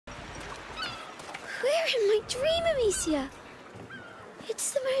We're in my dream, Amicia.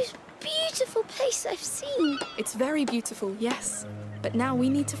 It's the most beautiful place I've seen. It's very beautiful, yes. But now we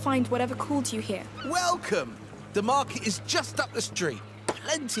need to find whatever called you here. Welcome! The market is just up the street.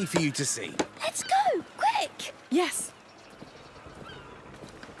 Plenty for you to see. Let's go, quick! Yes.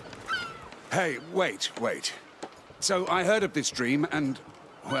 Hey, wait. So I heard of this dream and,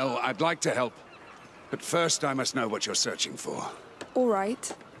 well, I'd like to help. But first I must know what you're searching for. All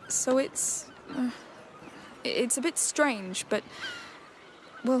right. So it's a bit strange, but...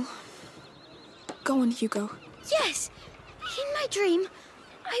 Well, go on, Hugo. Yes! In my dream,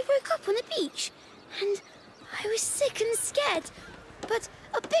 I woke up on the beach, and I was sick and scared. But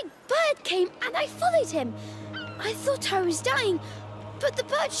a big bird came, and I followed him. I thought I was dying, but the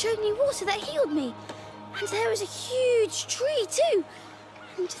bird showed me water that healed me. And there was a huge tree, too.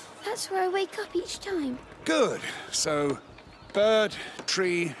 And that's where I wake up each time. Good. So, bird,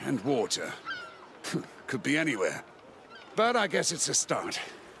 tree, and water. Could be anywhere. But I guess it's a start.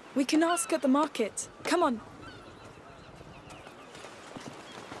 We can ask at the market. Come on.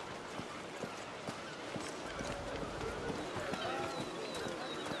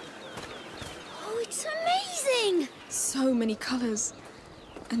 Oh, it's amazing! So many colors.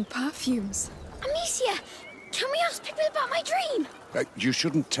 And perfumes. Amicia, can we ask people about my dream? You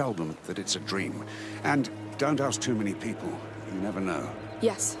shouldn't tell them that it's a dream. And don't ask too many people. You never know.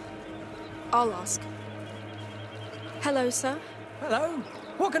 Yes. I'll ask. Hello, sir. Hello.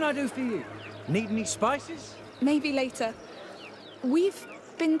 What can I do for you? Need any spices? Maybe later. We've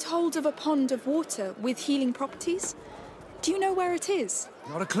been told of a pond of water with healing properties. Do you know where it is?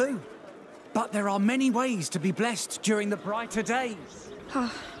 Not a clue. But there are many ways to be blessed during the brighter days.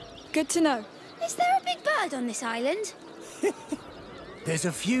 Ah, good to know. Is there a big bird on this island? There's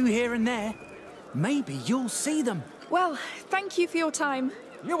a few here and there. Maybe you'll see them. Well, thank you for your time.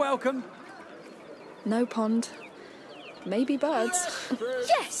 You're welcome. No pond. Maybe birds.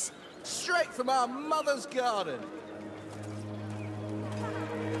 Yes! Straight from our mother's garden.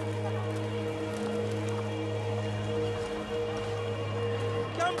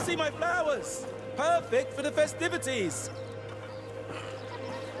 Come see my flowers. Perfect for the festivities.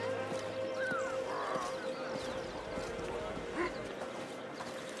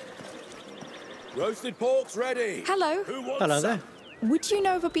 Roasted pork's ready. Hello. Who wants Hello some? there. Would you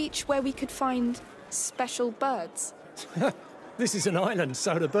know of a beach where we could find special birds? This is an island,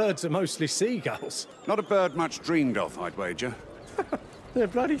 so the birds are mostly seagulls. Not a bird much dreamed of, I'd wager. They're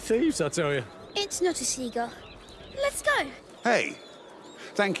bloody thieves, I tell you. It's not a seagull. Let's go. Hey,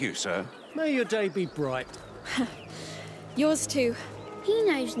 thank you, sir. May your day be bright. Yours too. He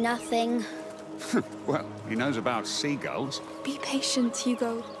knows nothing. Well, he knows about seagulls. Be patient,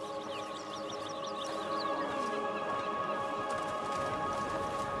 Hugo.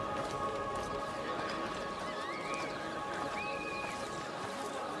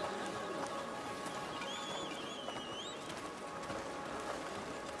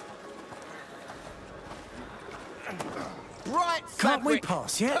 Bright Can't we fabric.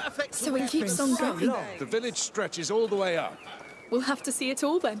 pass yet? Perfect. So it keeps on So going. long. The village stretches all the way up. We'll have to see it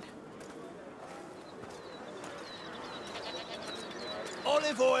all then.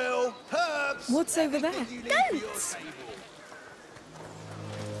 Olive oil, herbs. What's over there? everything you need for your Goats. table.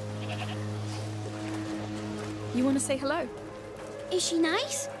 You want to say hello? Is she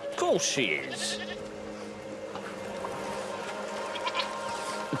nice? Of course she is.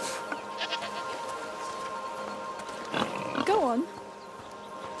 Go on.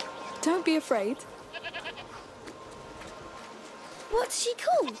 Don't be afraid. What's she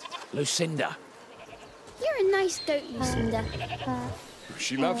called? Lucinda. You're a nice goat, Lucinda.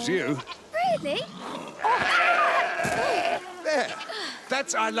 She loves you. Really? There.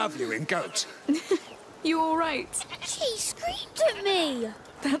 That's I love you in goat. You all right? She screamed at me.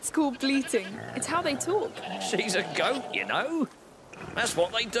 That's called bleating. It's how they talk. She's a goat, you know. That's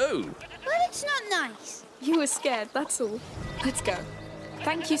what they do. Well, it's not nice. You were scared, that's all. Let's go.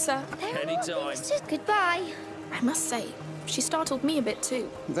 Thank you, sir. Anytime. It's just goodbye. I must say, she startled me a bit too.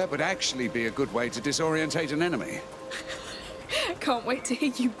 That would actually be a good way to disorientate an enemy. Can't wait to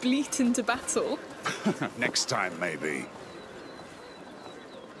hear you bleat into battle. Next time, maybe.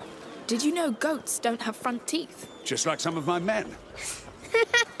 Did you know goats don't have front teeth? Just like some of my men.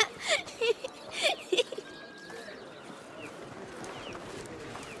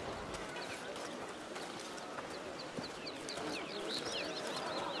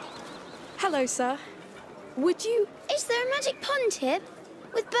 Hello, sir. Would you... Is there a magic pond here?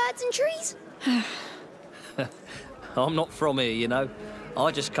 With birds and trees? I'm not from here, you know.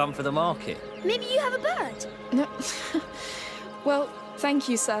 I just come for the market. Maybe you have a bird? No. Well, thank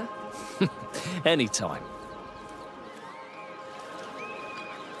you, sir. Anytime.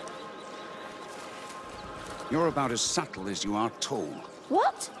 You're about as subtle as you are tall.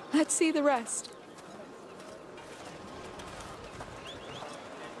 What? Let's see the rest.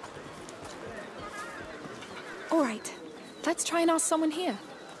 All right, let's try and ask someone here.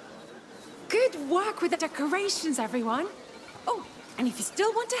 Good work with the decorations, everyone. Oh, and if you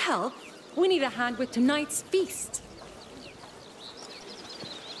still want to help, we need a hand with tonight's feast.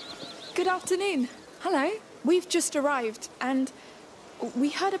 Good afternoon. Hello. We've just arrived, and we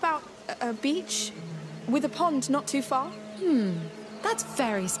heard about a beach with a pond not too far. That's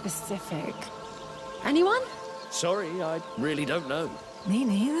very specific. Anyone? Sorry, I really don't know. Me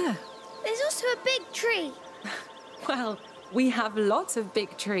neither. There's also a big tree. Well, we have lots of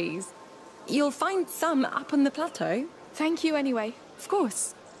big trees. You'll find some up on the plateau. Thank you anyway. Of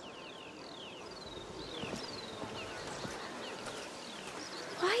course.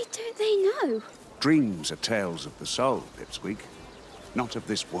 Why don't they know? Dreams are tales of the soul, Pipsqueak, not of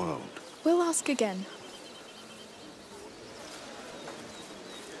this world. We'll ask again.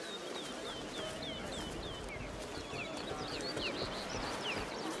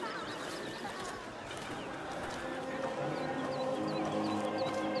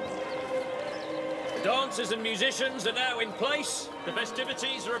 The dancers and musicians are now in place. The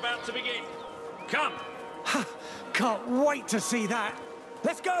festivities are about to begin. Come! Can't wait to see that.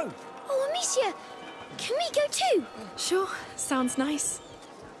 Let's go! Oh, Amicia, can we go too? Sure, sounds nice.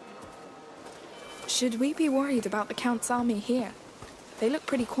 Should we be worried about the Count's army here? They look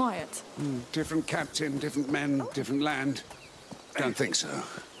pretty quiet. Different captain, different men, different land. Don't think so.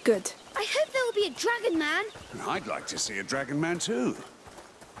 Good. I hope there will be a dragon man. I'd like to see a dragon man too.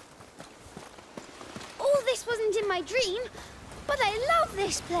 All this wasn't in my dream, but I love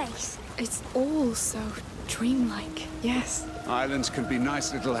this place. It's all so dreamlike, yes. Islands can be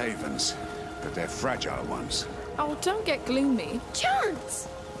nice little havens, but they're fragile ones. Oh, don't get gloomy. Chance!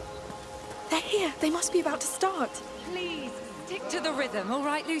 They're here. They must be about to start. Please, stick to the rhythm, all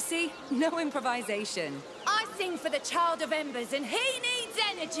right, Lucy? No improvisation. I sing for the Child of Embers, and he needs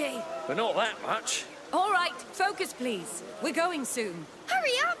energy. But not that much. All right, focus, please. We're going soon.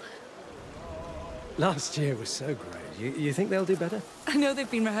 Hurry up! Last year was so great. You think they'll do better? I know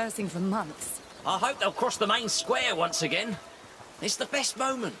they've been rehearsing for months. I hope they'll cross the main square once again. It's the best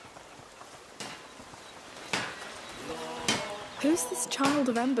moment. Who's this Child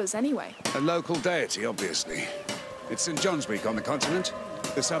of Embers, anyway? A local deity, obviously. It's St. John's Week on the continent,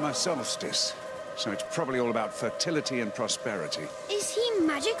 the summer solstice. So it's probably all about fertility and prosperity. Is he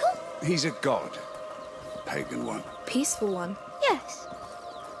magical? He's a god. Pagan one. Peaceful one. Yes.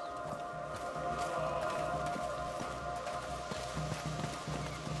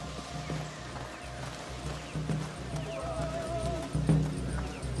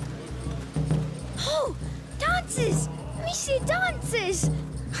 Oh, dancers! Amicia dances!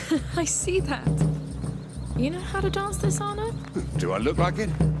 I see that. You know how to dance this, Anna? Do I look like it?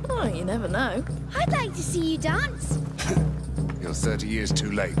 Oh, you never know. I'd like to see you dance. You're 30 years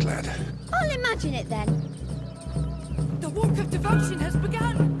too late, lad. I'll imagine it then. The walk of devotion has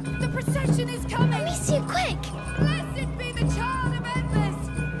begun. The procession is coming. Amicia, quick! Blessed be the Child of Embers.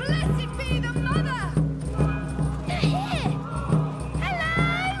 Blessed be the Mother. They're here!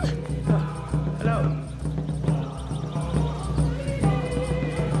 Hello! Hello.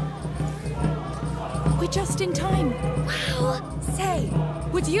 We're just in time. Wow! Say,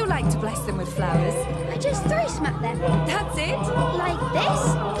 would you like to bless them with flowers? I just throw smack them. That's it. Like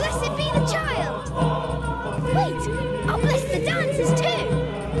this? Blessed be the child! Wait! I'll bless the dancers too!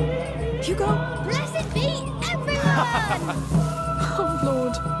 Hugo! Blessed be everyone! Oh,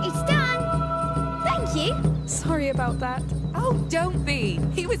 Lord. It's done! Thank you! Sorry about that. Oh, don't be.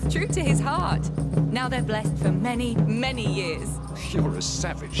 He was true to his heart. Now they're blessed for many, many years. You're a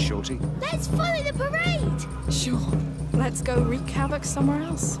savage, Shorty. Let's follow the parade! Sure. Let's go wreak havoc somewhere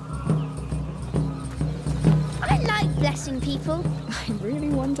else. I like blessing people. I really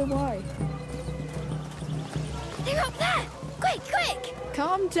wonder why. They're up there! Quick, quick!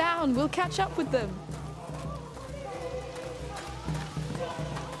 Calm down. We'll catch up with them.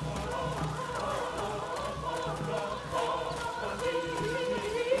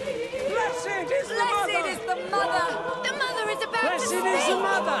 Blessed is the Blessed mother! is the Mother. The Mother is about to Blessed speak. is the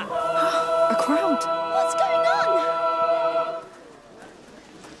mother! A crowd. What's going on?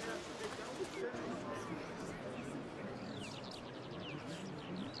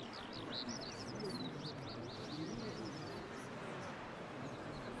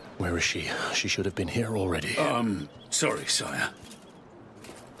 Where is she? She should have been here already. Sorry, sire.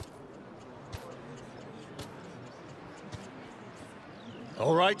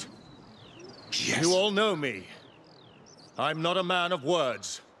 All right. Yes. You all know me. I'm not a man of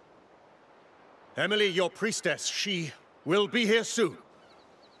words. Emily, your priestess, she will be here soon.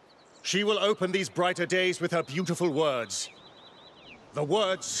 She will open these brighter days with her beautiful words. The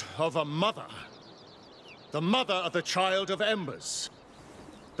words of a mother. The mother of the child of embers.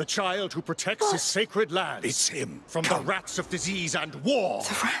 The child who protects his sacred land. It's him. From the rats of disease and war.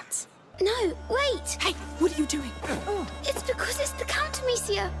 The rats? No, wait! Hey, what are you doing? Oh. It's because it's the Count,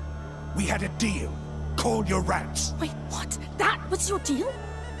 Amicia. We had a deal. Call your rats. Wait, what? That was your deal?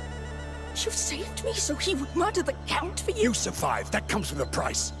 You saved me so he would murder the Count for you? You survived. That comes with a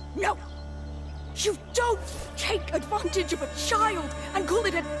price. No! You don't take advantage of a child and call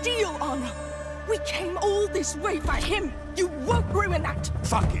it a deal, Anna! We came all this way for him! You won't ruin that!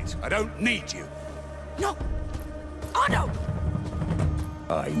 Fuck it. I don't need you. No! Anna!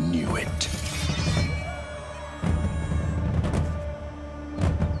 I knew it.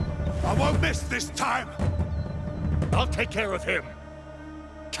 I won't miss this time! I'll take care of him.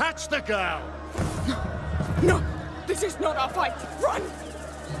 Catch the girl! No! This is not our fight! Run!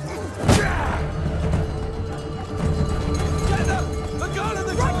 Get them! The girl in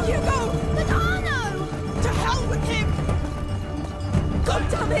the Run, Hugo! But Arno! To hell with him! God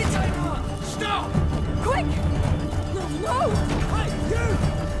damn it! Stop! Quick! No, no! Hey, you!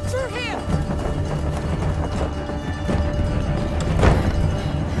 Through here!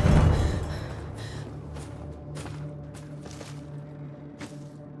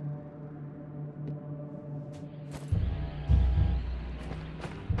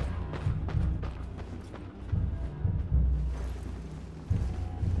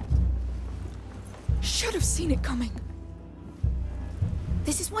 Should have seen it coming.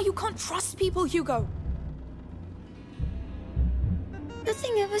 This is why you can't trust people, Hugo.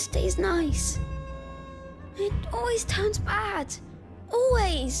 Nothing ever stays nice. It always turns bad.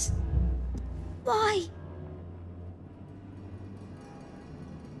 Always. Why?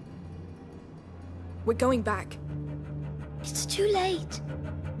 We're going back. It's too late.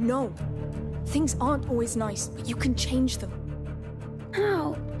 No. Things aren't always nice, but you can change them.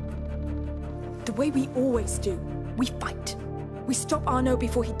 How? The way we always do. We fight. We stop Arno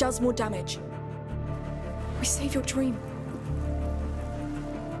before he does more damage. We save your dream.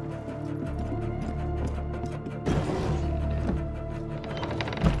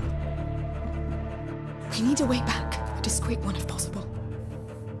 We need a way back. A discreet one if possible.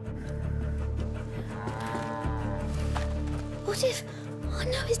 What if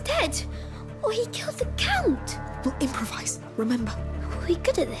Arno is dead? Or he killed the Count? We'll improvise, remember. Are we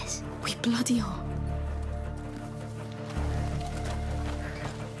good at this? We bloody are.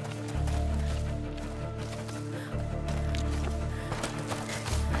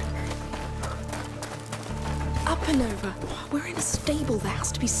 Up and over. We're in a stable. There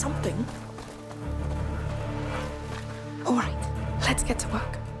has to be something. All right, let's get to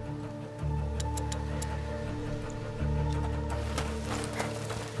work.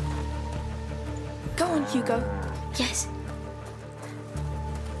 Go on, Hugo. Yes.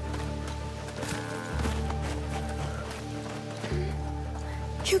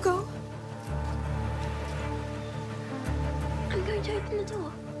 Hugo? I'm going to open the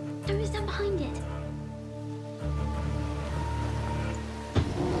door. Don't stand behind it.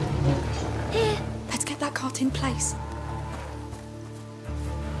 Here. Let's get that cart in place.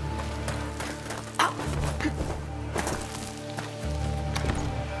 Up.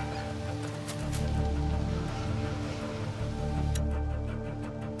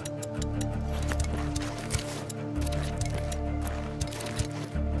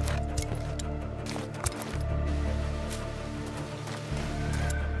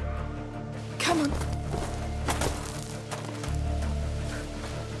 Come on.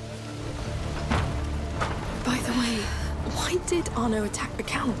 By the way, why did Arno attack the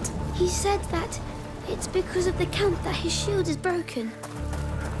Count? He said that it's because of the Count that his shield is broken.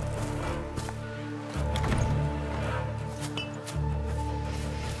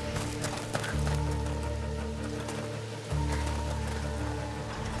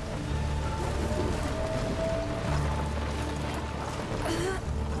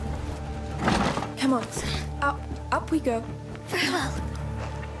 Come on. Up we go. Very well.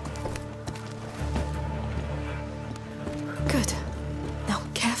 Good. Now,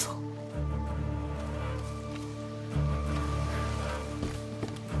 careful.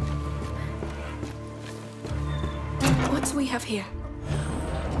 What do we have here?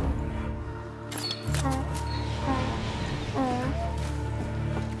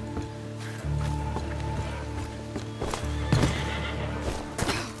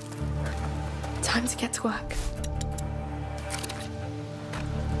 Time to get to work.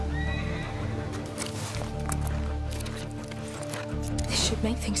 would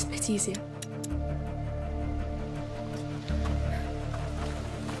make things a bit easier.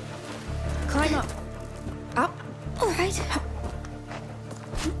 Climb up. Up. All right.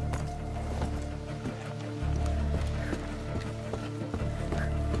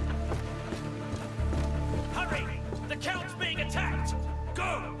 Hurry! The Count's being attacked!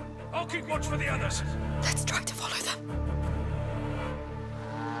 Go! I'll keep watch for the others. Let's try to follow them.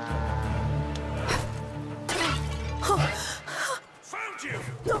 Found you!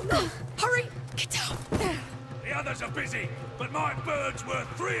 No! Hurry! Get down! The others are busy, but my bird's worth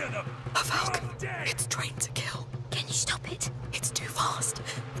 3 of them. A falcon. I'm dead. It's trained to kill. Can you stop it? It's too fast.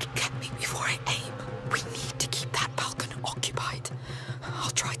 Get me before I aim. We need to keep that falcon occupied. I'll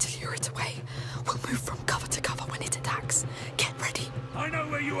try to lure it away. We'll move from cover to cover when it attacks. Get ready. I know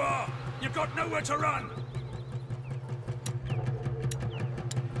where you are. You've got nowhere to run.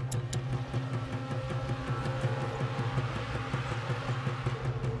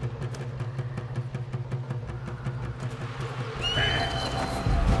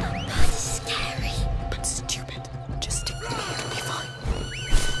 That's scary. But stupid. Just stick with me, it'll be fine.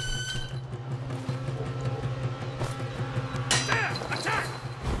 There! Attack!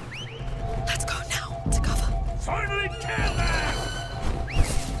 Let's go now. To cover. Finally kill them!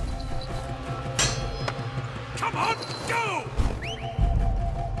 Come on, go!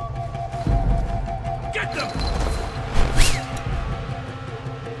 Get them!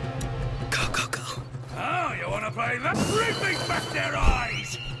 Go, go, go. Oh, you want to play that? Ripping back their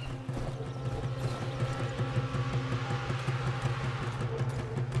eyes!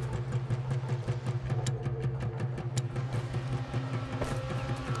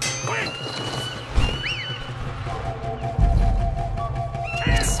 Quick!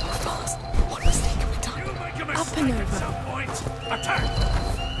 It's so fast. What mistake have we done? You make a Up mistake and at over. some point. Attack!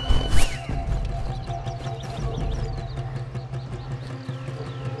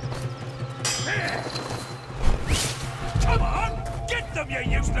 Here! Come on! Get them, you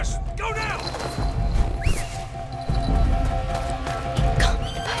useless! Go now! It can't be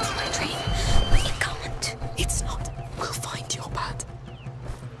the bird in my dream. It can't. It's not. We'll find your bird.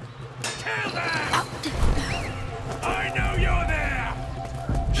 Kill them! Oh, I know you're there!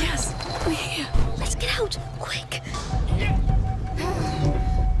 Yes, we're here. let's get out, quick.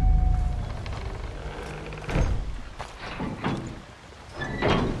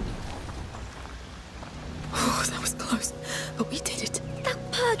 Oh, that was close. But we did it. That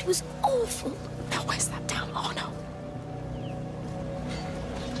bird was awful. Now where's that down? Oh no.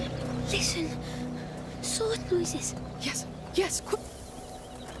 Listen. Sword noises. Yes, yes, quick.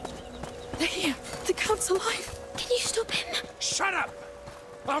 They're here. The Count's alive. Can you stop him? Shut up!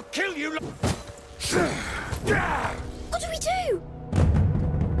 I'll kill you! What do we do?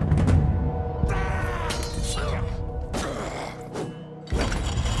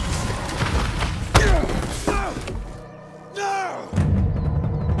 No!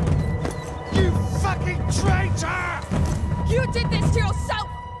 You fucking traitor! You did this to yourself!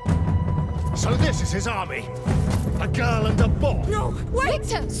 So this is his army? A girl and a boy? No, wait!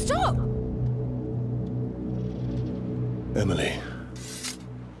 Victor, stop! Emily.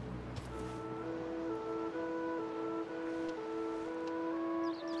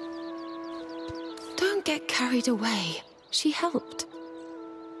 Don't get carried away. She helped.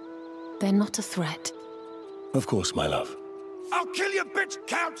 They're not a threat. Of course, my love. I'll kill you, bitch,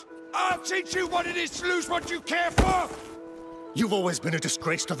 Count! I'll teach you what it is to lose what you care for! You've always been a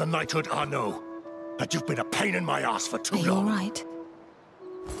disgrace to the knighthood, Arnaud. And you've been a pain in my ass for too Are you all long. right?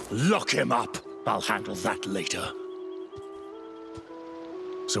 Lock him up. I'll handle that later.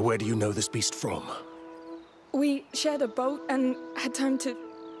 So where do you know this beast from? We shared a boat and had time to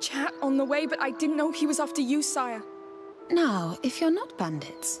chat on the way, but I didn't know he was after you, sire. Now, if you're not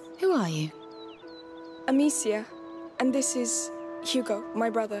bandits, who are you? Amicia. And this is Hugo, my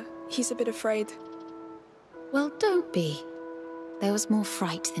brother. He's a bit afraid. Well, don't be. There was more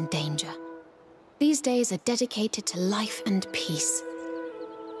fright than danger. These days are dedicated to life and peace.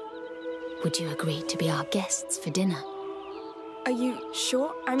 Would you agree to be our guests for dinner? Are you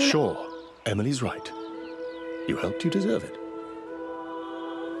sure? I mean... Sure. Emily's right. You helped, you deserve it.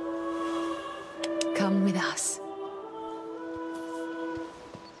 Come with us.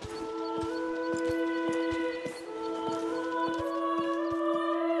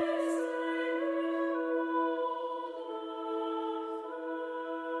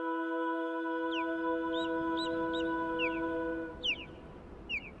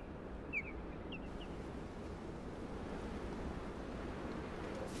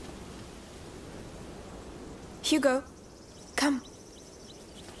 Hugo, come.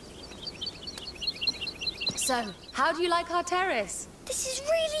 So, how do you like our terrace? This is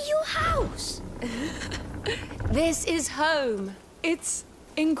really your house. This is home. It's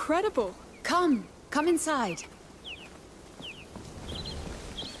incredible. Come inside.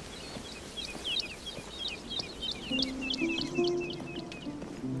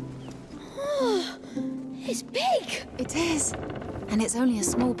 Oh, it's big. It is. And it's only a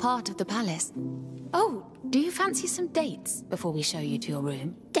small part of the palace. Oh, do you fancy some dates before we show you to your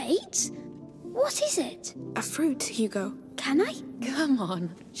room? Dates? What is it? A fruit, Hugo. Can I? Come on.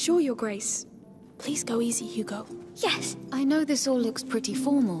 Sure, Your Grace. Please go easy, Hugo. Yes. I know this all looks pretty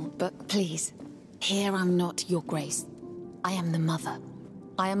formal, but please, here I'm not Your Grace. I am the mother.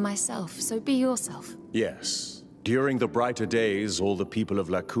 I am myself, so be yourself. Yes. During the brighter days, all the people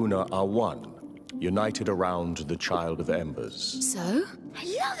of La Cuna are one, united around the Child of Embers. So? I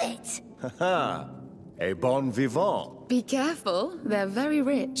love it. Haha. A bon vivant. Be careful, they're very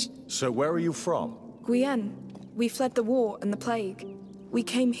rich. So where are you from? Guienne. We fled the war and the plague. We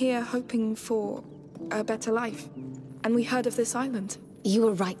came here hoping for a better life. And we heard of this island. You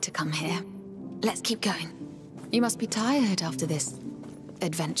were right to come here. Let's keep going. You must be tired after this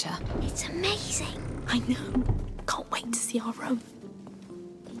adventure. It's amazing. I know. Can't wait to see our room.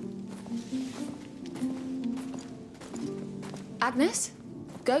 Agnes,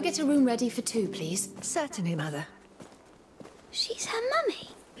 go get a room ready for 2, please. Certainly, Mother. She's her mummy.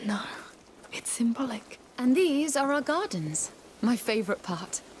 No, it's symbolic. And these are our gardens. My favorite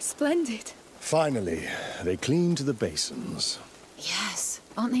part. Splendid. Finally, they cleaned the basins. Yes,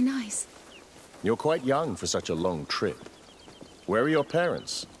 aren't they nice? You're quite young for such a long trip. Where are your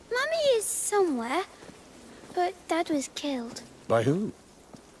parents? Mummy is somewhere, but Dad was killed. By who?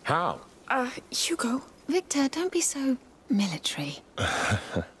 How? Hugo. Victor, don't be so military.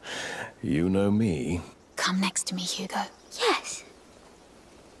 You know me. Come next to me, Hugo. Yes.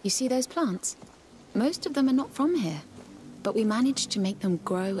 You see those plants? Most of them are not from here, but we managed to make them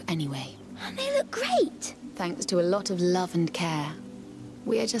grow anyway. And they look great. Thanks to a lot of love and care.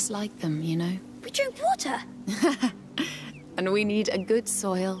 We are just like them, you know? We drink water. And we need a good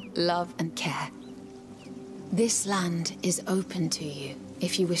soil, love and care. This land is open to you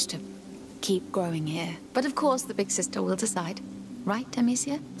if you wish to keep growing here. But of course the big sister will decide. Right,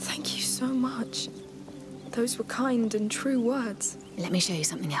 Amicia? Thank you so much. Those were kind and true words. Let me show you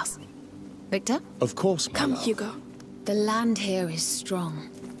something else. Victor? Of course, my Come, love. Hugo. The land here is strong.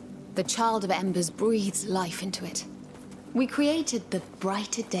 The Child of Embers breathes life into it. We created the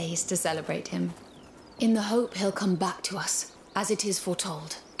brighter days to celebrate him, in the hope he'll come back to us, as it is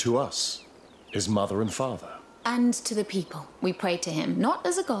foretold. To us, his mother and father. And to the people. We pray to him, not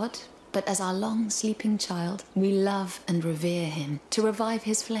as a god, but as our long-sleeping child. We love and revere him, to revive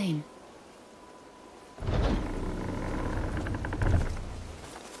his flame.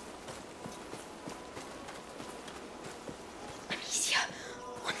 Amicia,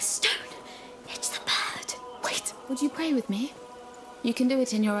 on the stone. It's the bird. Wait, would you pray with me? You can do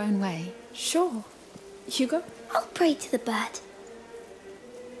it in your own way. Sure. Hugo? I'll pray to the bird.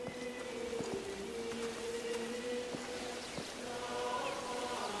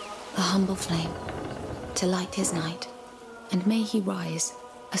 A humble flame, to light his night. And may he rise,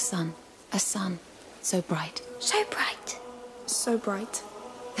 a sun, so bright. So bright. So bright.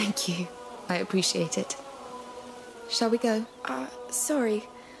 Thank you. I appreciate it. Shall we go? Sorry,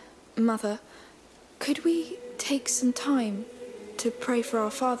 Mother. Could we take some time to pray for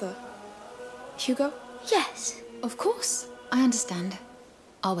our father? Hugo? Yes. Of course. I understand.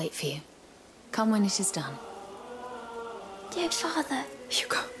 I'll wait for you. Come when it is done. Dear Father.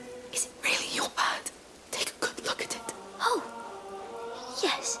 Hugo, is it really your bird? Take a good look at it. Oh,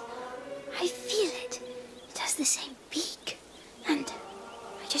 yes. I feel it. It has the same beak. And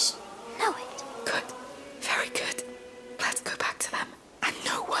I just know it. Good. Very good. Let's go back to them. And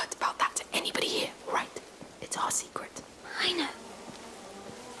no word about that to anybody here, right? It's our secret. I know.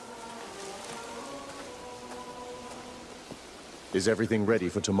 Is everything ready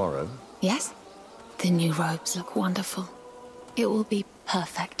for tomorrow? Yes? The new robes look wonderful. It will be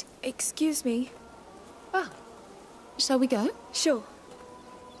perfect. Excuse me. Oh. Shall we go? Sure.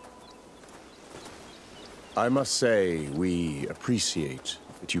 I must say, we appreciate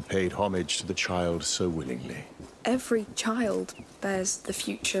that you paid homage to the child so willingly. Every child bears the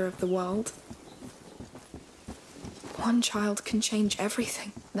future of the world. One child can change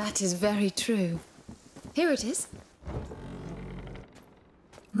everything. That is very true. Here it is.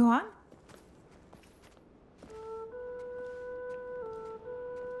 Go on.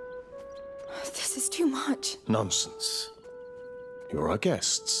 This is too much. Nonsense. You're our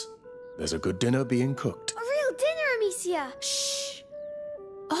guests. There's a good dinner being cooked. A real dinner, Amicia. Shh.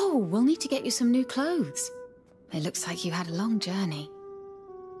 Oh, we'll need to get you some new clothes. It looks like you had a long journey.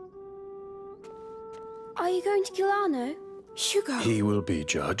 you going to kill Arno? Hugo! He will be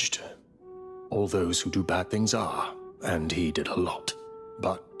judged. All those who do bad things are, and he did a lot.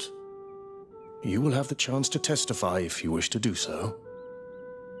 But you will have the chance to testify if you wish to do so.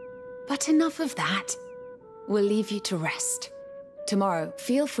 But enough of that. We'll leave you to rest. Tomorrow,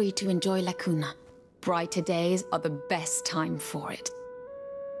 feel free to enjoy La Cuna. Brighter days are the best time for it.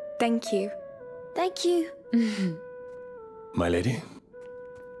 Thank you. Thank you. My lady?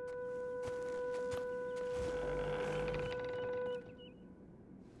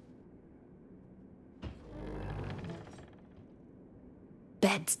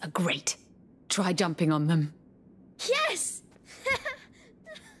 Beds are great. Try jumping on them. Yes!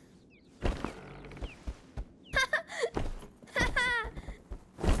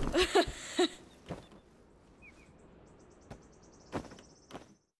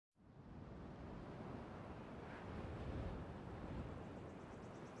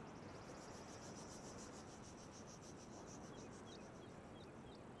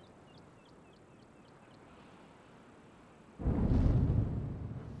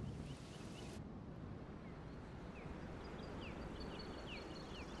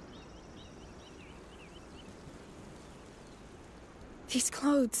 These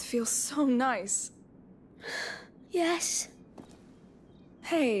clothes feel so nice. Yes.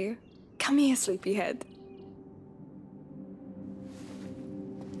 Hey, come here, sleepyhead.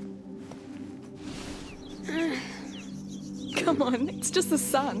 Come on, it's just the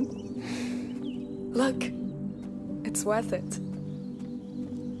sun. Look, it's worth it.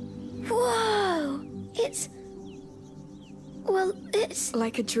 Whoa! Well, it's...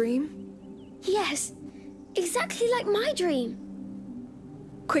 Like a dream? Yes, exactly like my dream.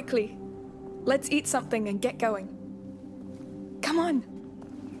 Quickly, let's eat something and get going. Come on.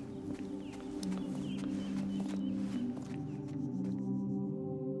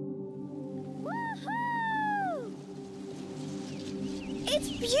 Woohoo! It's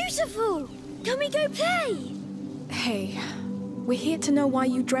beautiful! Can we go play? Hey, we're here to know why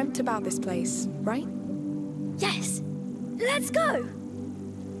you dreamt about this place, right? Yes. Let's go!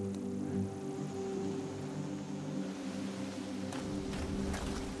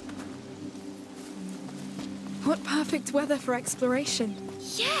 What perfect weather for exploration.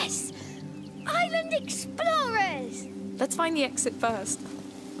 Yes! Island explorers! Let's find the exit first.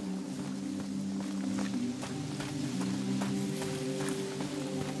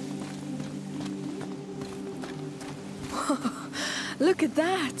 Look at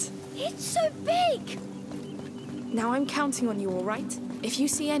that! It's so big! Now I'm counting on you, all right? If you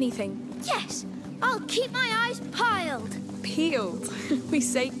see anything... Yes! I'll keep my eyes piled! Peeled. We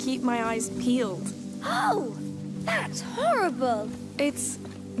say keep my eyes peeled. Oh! That's horrible! It's...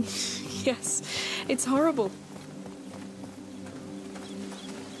 yes, it's horrible.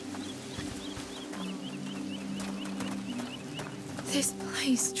 This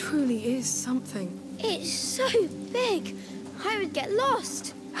place truly is something. It's so big, I would get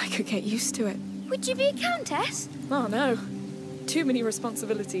lost. I could get used to it. Would you be a countess? Oh no, too many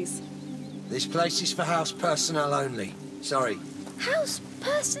responsibilities. This place is for house personnel only. Sorry. House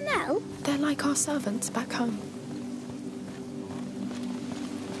personnel? They're like our servants back home.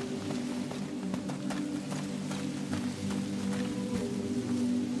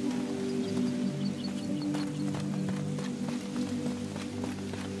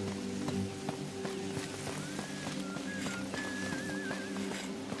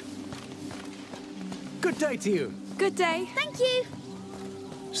 Good day to you. Good day. Thank you.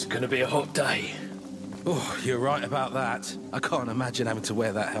 It's gonna be a hot day. Oh, you're right about that. I can't imagine having to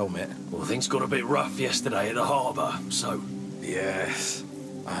wear that helmet. Well, things got a bit rough yesterday at the harbour, so... Yes,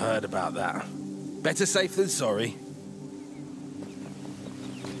 I heard about that. Better safe than sorry.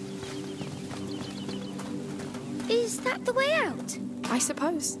 Is that the way out? I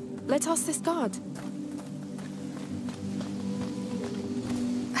suppose. Let's ask this guard.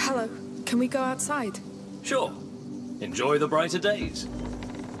 Hello. Can we go outside? Sure. Enjoy the brighter days.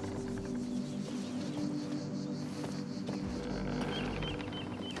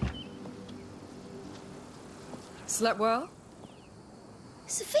 Slept well?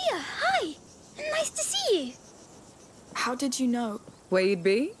 Sophia, hi! Nice to see you. How did you know? Where you'd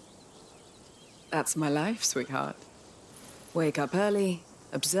be? That's my life, sweetheart. Wake up early,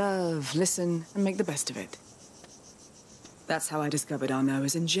 observe, listen, and make the best of it. That's how I discovered Arno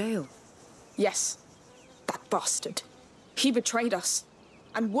was in jail. Yes. That bastard. He betrayed us.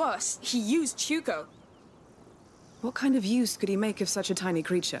 And worse, he used Hugo. What kind of use could he make of such a tiny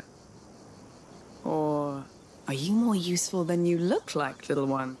creature? Or are you more useful than you look like, little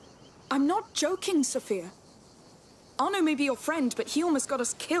one? I'm not joking, Sophia. Arno may be your friend, but he almost got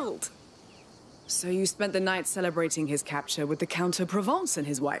us killed. So you spent the night celebrating his capture with the Count of Provence and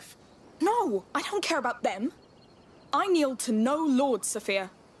his wife? No, I don't care about them. I kneel to no lord,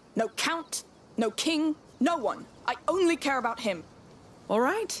 Sophia. No count, no king, no one. I only care about him. All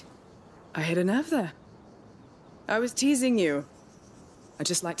right. I hit a nerve there. I was teasing you. I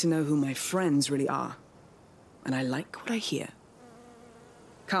just like to know who my friends really are. And I like what I hear.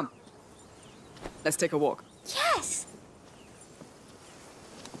 Come. Let's take a walk. Yes!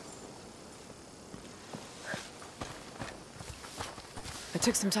 I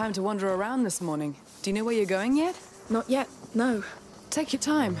took some time to wander around this morning. Do you know where you're going yet? Not yet, no. Take your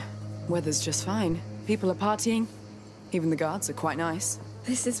time. Weather's just fine. People are partying. Even the guards are quite nice.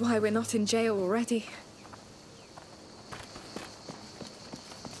 This is why we're not in jail already.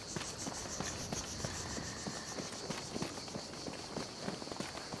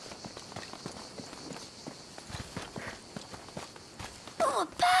 Oh,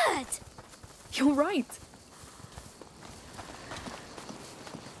 a bird! You're right.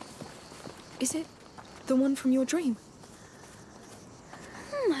 Is it the one from your dream?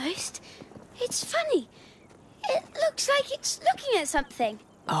 Almost. It's funny. It looks like it's looking at something.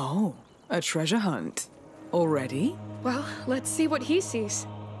 Oh, a treasure hunt. Already? Well, let's see what he sees.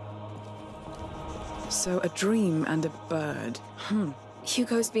 So a dream and a bird.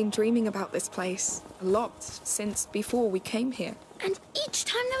 Hugo's been dreaming about this place a lot since before we came here. And each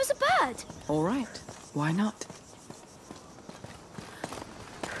time there was a bird. All right. Why not?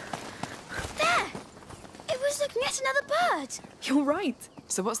 There! It was looking at another bird. You're right.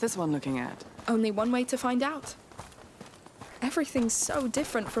 So what's this one looking at? Only one way to find out. Everything's so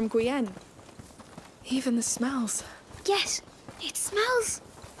different from Guyenne. Even the smells. Yes, it smells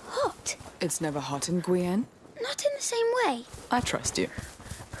hot. It's never hot in Guyenne. Not in the same way. I trust you.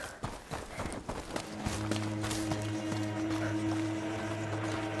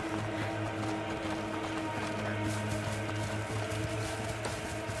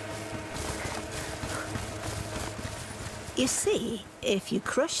 You see, if you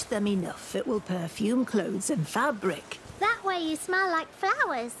crush them enough, it will perfume clothes and fabric. That way you smell like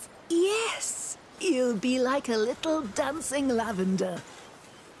flowers. Yes, you'll be like a little dancing lavender.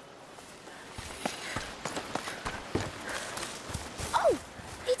 Oh,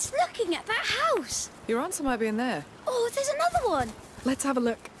 it's looking at that house. Your answer might be in there. Oh, there's another one. Let's have a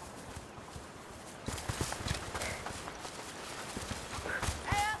look.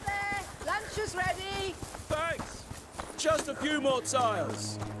 Hey up there! Lunch is ready! Thanks! Just a few more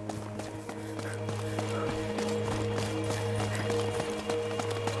tiles.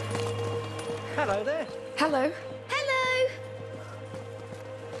 Hello there. Hello. Hello.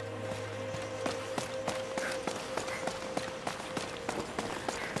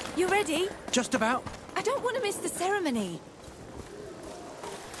 You ready? Just about. I don't want to miss the ceremony.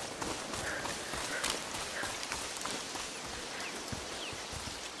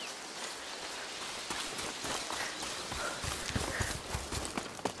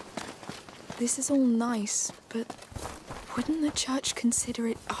 This is all nice, but wouldn't the church consider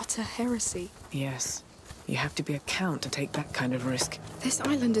it utter heresy? Yes. You have to be a count to take that kind of risk. This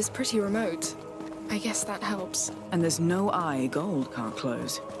island is pretty remote. I guess that helps. And there's no eye gold can't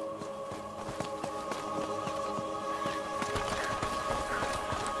close.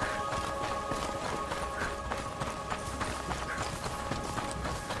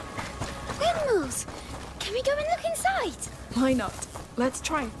 Windmills. Can we go and look inside? Why not? Let's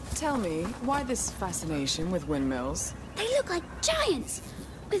try. Tell me, why this fascination with windmills? They look like giants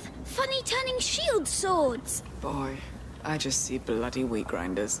with funny turning shield swords. Boy, I just see bloody wheat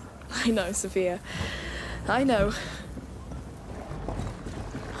grinders. I know, Sophia. I know.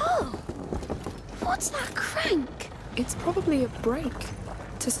 Oh, what's that crank? It's probably a brake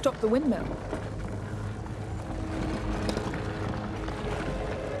to stop the windmill.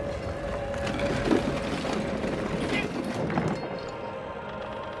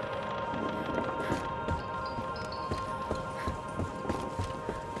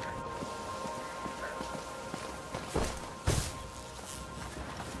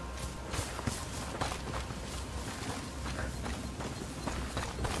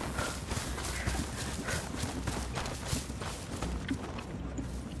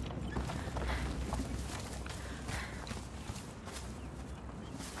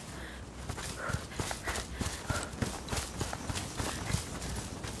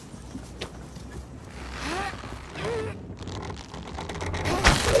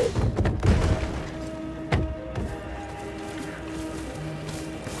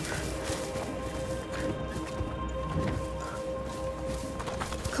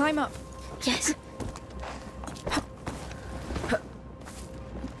 Climb up. Yes.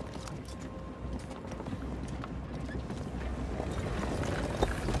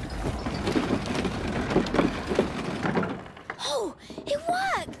 It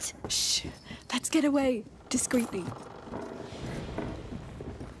worked! Shh. Let's get away. Discreetly.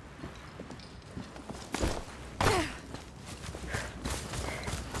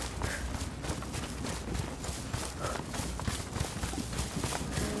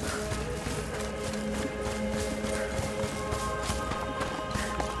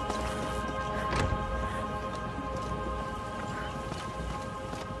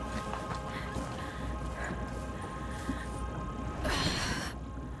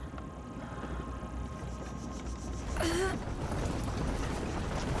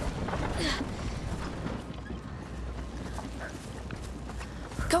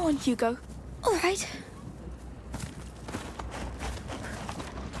 Go on, Hugo. All right.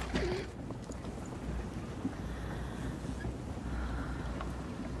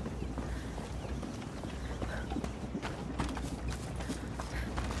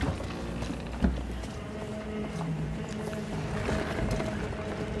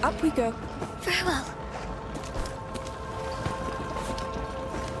 Up we go. Very well.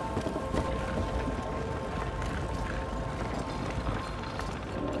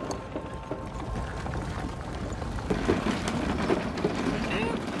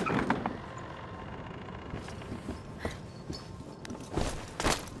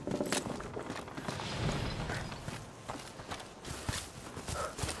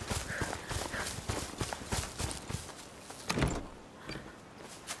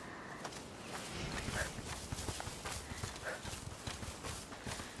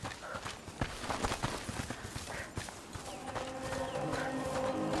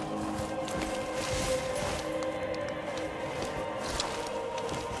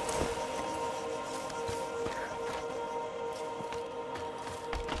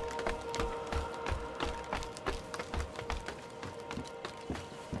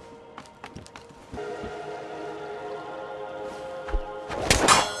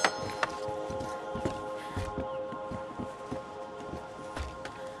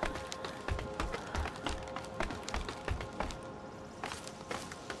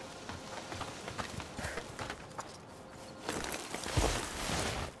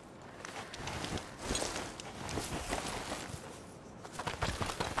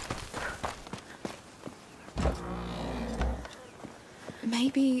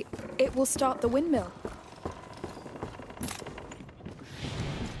 Maybe it will start the windmill.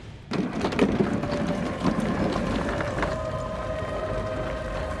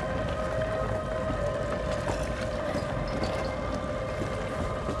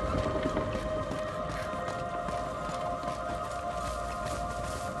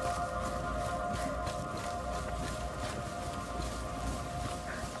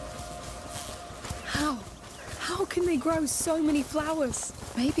 How can they grow so many flowers?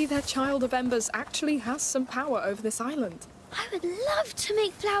 Maybe that child of embers actually has some power over this island. I would love to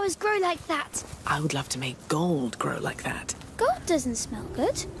make flowers grow like that. I would love to make gold grow like that. Gold doesn't smell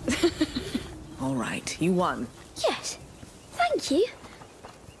good. All right, you won. Yes. Thank you.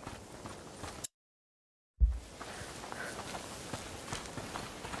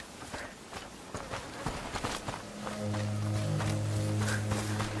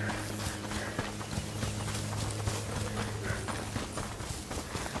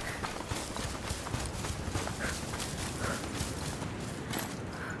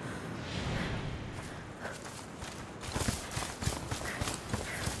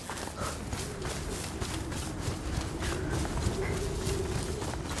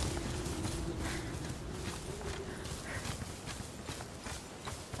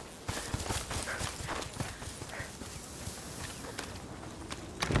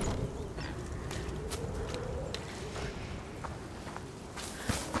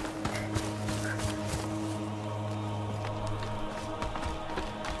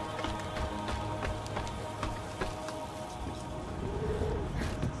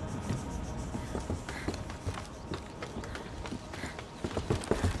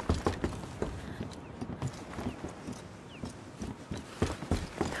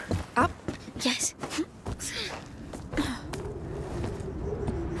 Yes.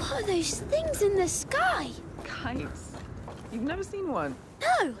 What are those things in the sky? Kites. You've never seen one?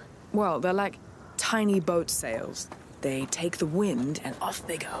 No. Well, they're like tiny boat sails. They take the wind and off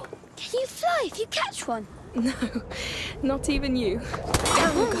they go. Can you fly if you catch one? No, not even you.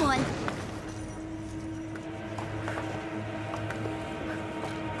 I want one.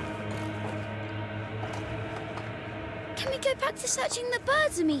 Can we go back to searching the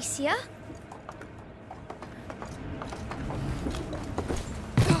birds, Amicia?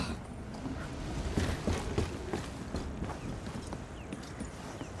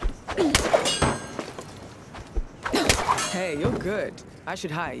 Hey, Hey, you're good. I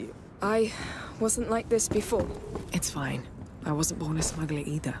should hire you. I wasn't like this before. It's fine. I wasn't born a smuggler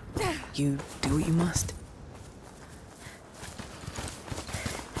either. You do what you must.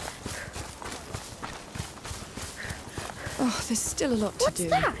 Oh, there's still a lot to do.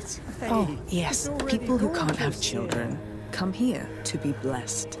 What's that? Oh, yes. People who can't have children come here to be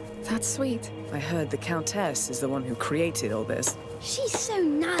blessed. That's sweet. I heard the Countess is the one who created all this. She's so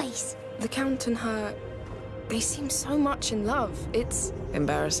nice. The Count and her... they seem so much in love. It's...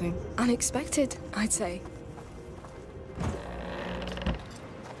 embarrassing? unexpected, I'd say.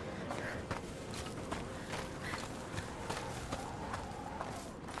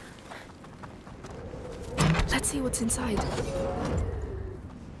 Let's see what's inside.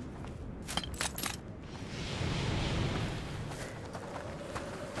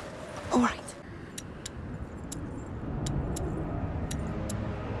 All right.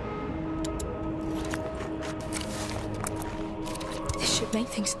 This should make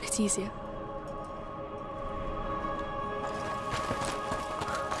things a bit easier.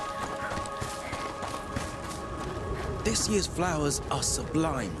 This year's flowers are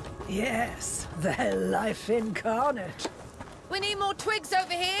sublime. Yes, they're life incarnate. We need more twigs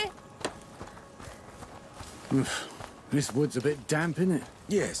over here. This wood's a bit damp, isn't it?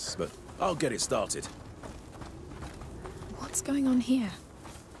 Yes, but I'll get it started. What's going on here?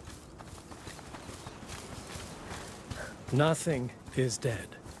 Nothing is dead.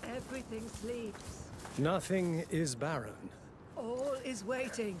 Everything sleeps. Nothing is barren. All is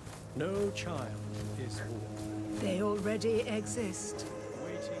waiting. No child is born. They already exist.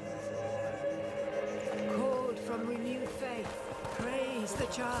 Called from renewed faith. Praise the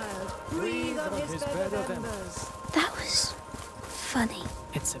child. Breathe on his bed of embers. That was funny.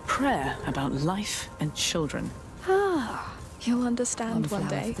 It's a prayer about life and children. Ah, you'll understand one flower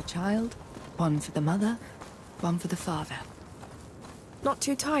day. for the child, one for the mother, one for the father. Not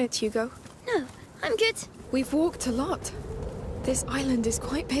too tired, Hugo? No, I'm good. We've walked a lot. This island is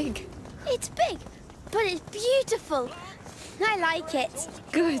quite big. It's big, but it's beautiful. I like it.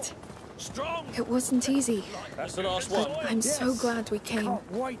 Good. Strong. It wasn't easy. That's the last one. But I'm so glad we came.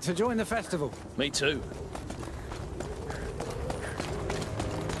 Can't wait to join the festival. Me too.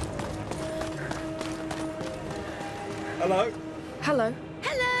 Hello? Hello.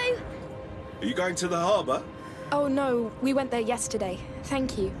 Hello. Are you going to the harbour? Oh no, we went there yesterday.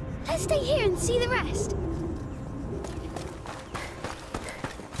 Thank you. Let's stay here and see the rest.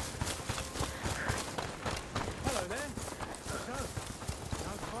 Hello there. So,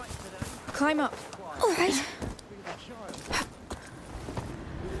 no fight today. Climb up. All right.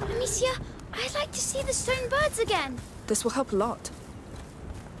 Amicia, I'd like to see the stone birds again. This will help a lot.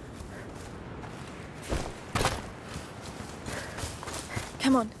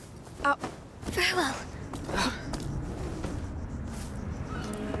 Come on. Up. Very well.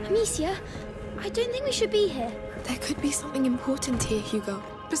 Amicia, I don't think we should be here. There could be something important here, Hugo.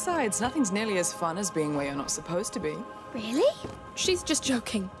 Besides, nothing's nearly as fun as being where you're not supposed to be. Really? She's just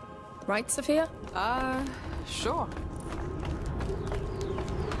joking. Right, Sophia? Sure.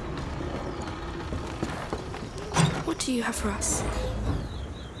 What do you have for us?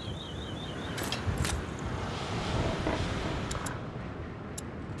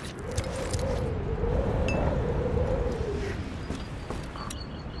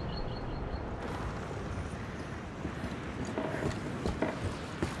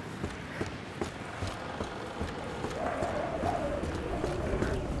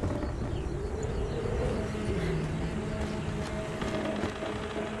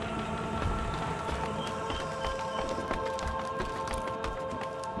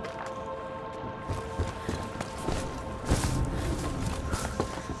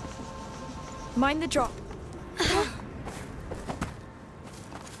 Mind the drop.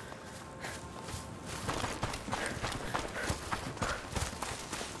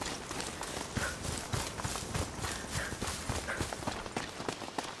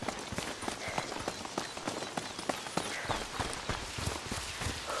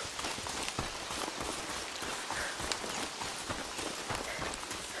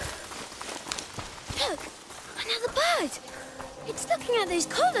 Look, another bird. It's looking at those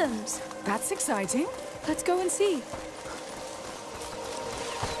columns. That's exciting. Let's go and see.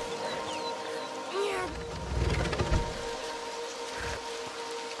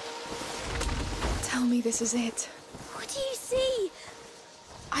 Tell me this is it. What do you see?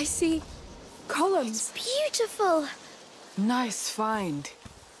 I see columns. It's beautiful. Nice find.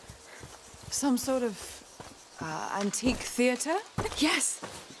 Some sort of antique theater? Yes.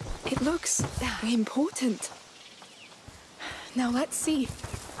 It looks important. Now let's see.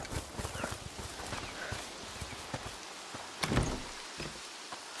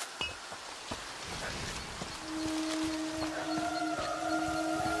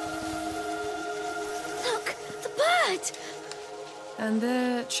 And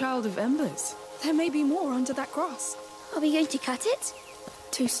they're child of embers. There may be more under that grass. Are we going to cut it?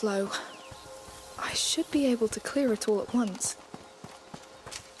 Too slow. I should be able to clear it all at once.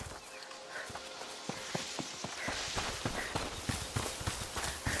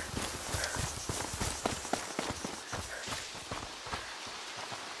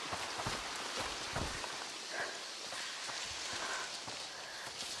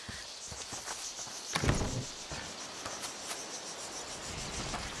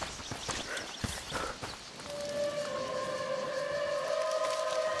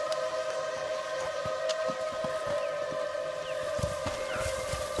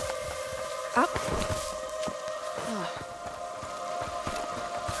 Up.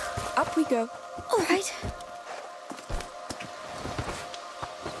 Up we go. All right.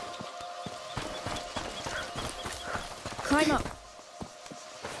 Climb up.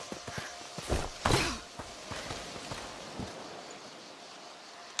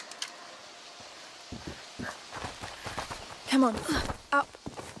 Come on, up.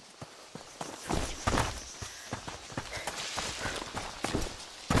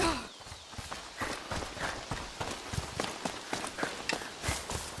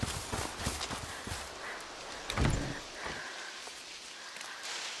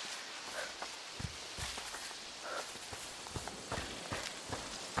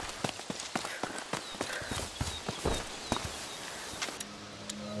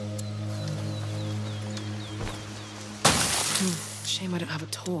 Shame I don't have a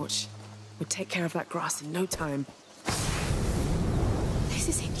torch. We'd take care of that grass in no time. This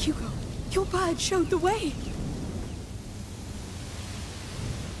is it, Hugo. Your bird showed the way.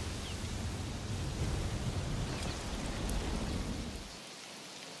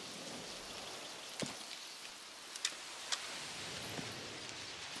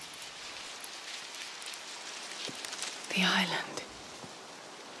 The island.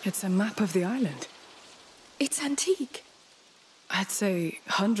 It's a map of the island. It's antique. I'd say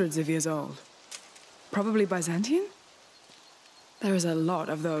hundreds of years old. Probably Byzantine? There is a lot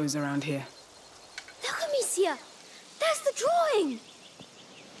of those around here. Look, Amicia. There's the drawing.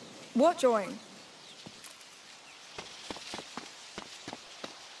 What drawing?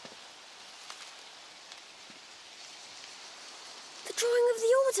 The drawing of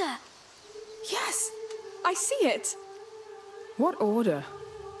the order. Yes, I see it. What order?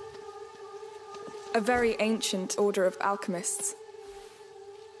 A very ancient order of alchemists.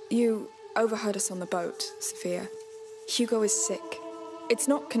 You overheard us on the boat, Sophia. Hugo is sick. It's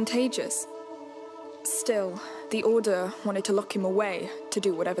not contagious. Still, the Order wanted to lock him away to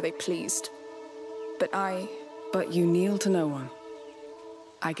do whatever they pleased. But you kneel to no one.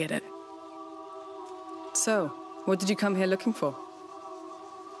 I get it. So, what did you come here looking for?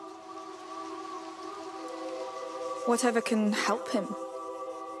 Whatever can help him.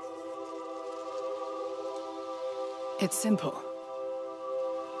 It's simple.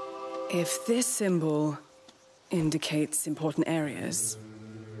 If this symbol indicates important areas,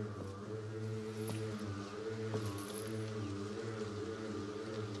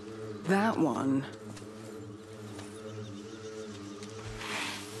 that one,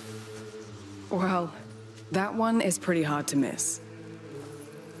 well, that one is pretty hard to miss.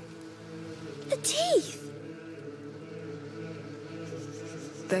 The teeth!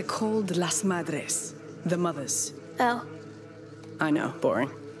 They're called Las Madres, the mothers. Oh. I know,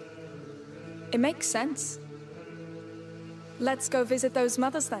 boring. It makes sense. Let's go visit those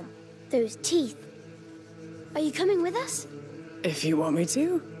mothers then. Those teeth. Are you coming with us? If you want me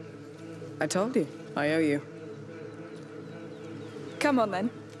to. I told you, I owe you. Come on then.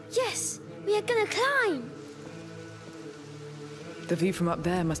 Yes, we are gonna climb. The view from up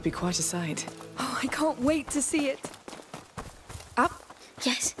there must be quite a sight. Oh, I can't wait to see it. Up?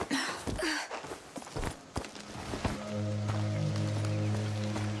 Yes.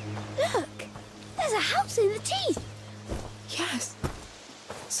 Look! There's a house in the teeth! Yes.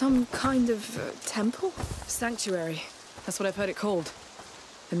 Some kind of temple? Sanctuary. That's what I've heard it called.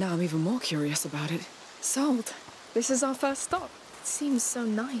 And now I'm even more curious about it. Sold. This is our first stop. It seems so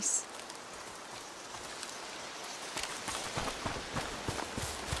nice.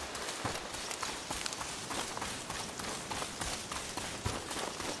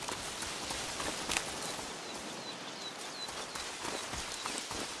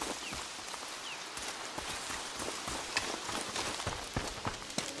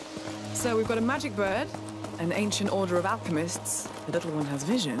 So we've got a magic bird, an ancient order of alchemists. The little one has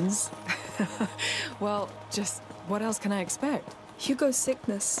visions. Well, just what else can I expect? Hugo's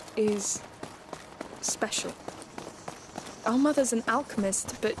sickness is special. Our mother's an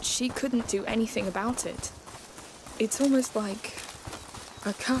alchemist, but she couldn't do anything about it. It's almost like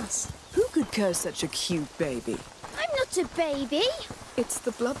A curse. Who could curse such a cute baby? I'm not a baby. It's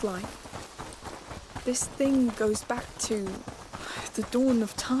the bloodline. This thing goes back to the dawn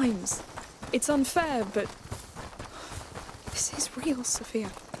of times. It's unfair, but this is real,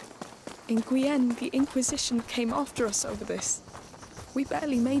 Sophia. In Guyenne, the Inquisition came after us over this. We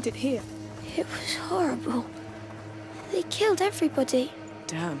barely made it here. It was horrible. They killed everybody.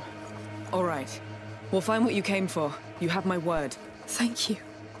 Damn. All right. We'll find what you came for. You have my word. Thank you.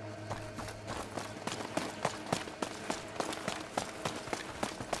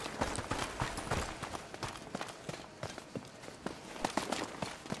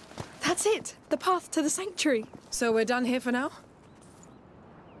 That's it. The path to the sanctuary. So we're done here for now?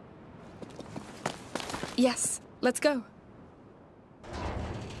 Yes. Let's go.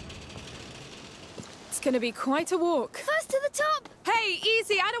 It's gonna be quite a walk. First to the top! Hey,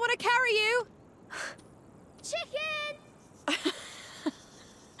 easy, I don't want to carry you! Chicken!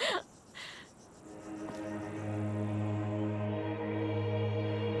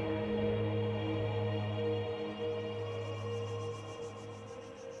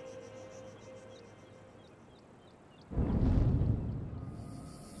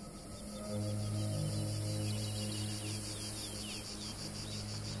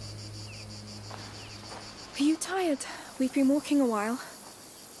 Are you tired? We've been walking a while.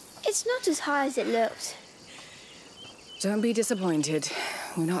 It's not as high as it looked. Don't be disappointed.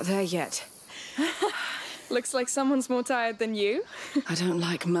 We're not there yet. Looks like someone's more tired than you. I don't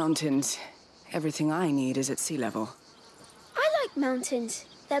like mountains. Everything I need is at sea level. I like mountains.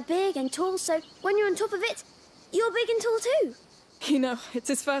 They're big and tall, so when you're on top of it, you're big and tall too. You know, it's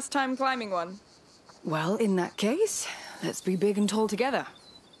his first time climbing one. Well, in that case, let's be big and tall together.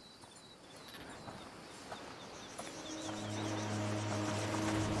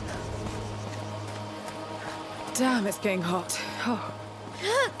 Damn, it's getting hot. Oh.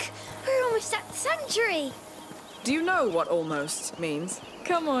 Look! We're almost at the sanctuary! Do you know what almost means?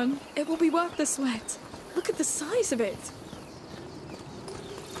 Come on, it will be worth the sweat. Look at the size of it.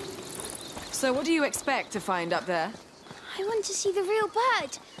 So what do you expect to find up there? I want to see the real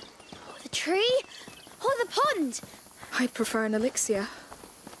bird. Or the tree. Or the pond. I'd prefer an elixir.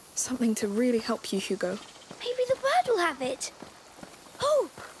 Something to really help you, Hugo. Maybe the bird will have it.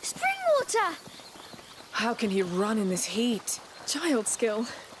 Oh, spring water! How can he run in this heat? Child skill.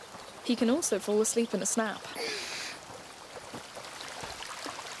 He can also fall asleep in a snap.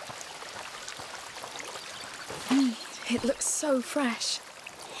 It looks so fresh.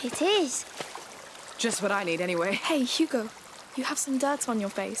 It is. Just what I need anyway. Hey, Hugo, you have some dirt on your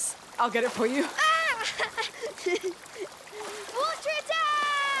face. I'll get it for you. Ah! Water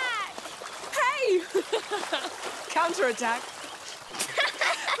attack! Hey! Counterattack.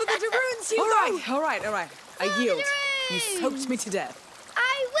 For the Daroons, Hugo! All right. I yield. You soaked me to death.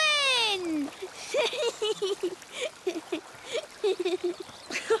 I win!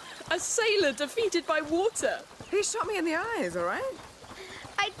 A sailor defeated by water. He shot me in the eyes, all right?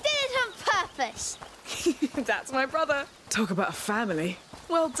 I did it on purpose. That's my brother. Talk about a family.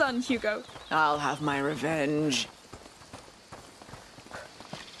 Well done, Hugo. I'll have my revenge.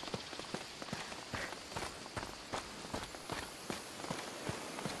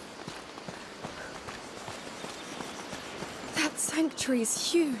 That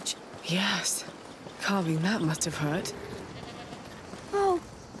sanctuary's huge. Yes. Carving that must have hurt. Oh,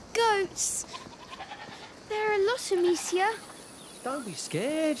 goats. There are a lot, Amicia. Don't be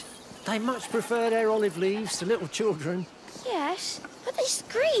scared. They much prefer their olive leaves to little children. Yes, but they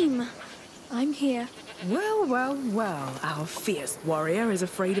scream. I'm here. Well. Our fierce warrior is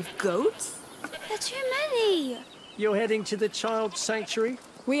afraid of goats? There are too many. You're heading to the child sanctuary?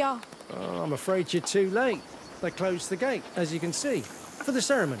 We are. Oh, I'm afraid you're too late. They closed the gate, as you can see, for the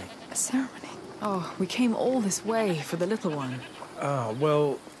ceremony. A ceremony? Oh, we came all this way for the little one. Ah,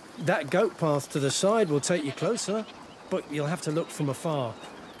 well, that goat path to the side will take you closer, but you'll have to look from afar.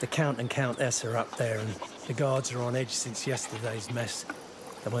 The Count and Countess are up there, and the guards are on edge since yesterday's mess.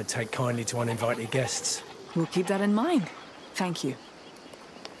 They won't take kindly to uninvited guests. We'll keep that in mind. Thank you.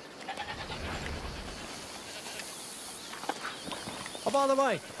 Oh, by the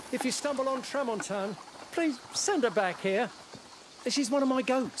way, if you stumble on Tramontane, please send her back here. She's one of my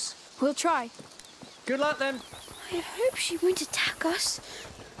goats. We'll try. Good luck, then. I hope she won't attack us.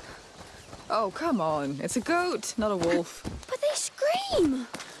 Oh, come on. It's a goat, not a wolf. But they scream.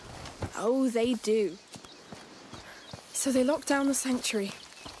 Oh, they do. So they locked down the sanctuary.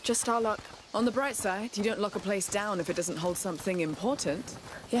 Just our luck. On the bright side, you don't lock a place down if it doesn't hold something important.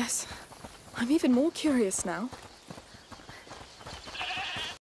 Yes. I'm even more curious now.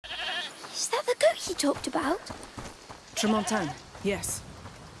 Is that the goat he talked about? Tramontane, yes.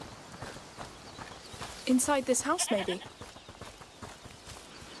 Inside this house, maybe.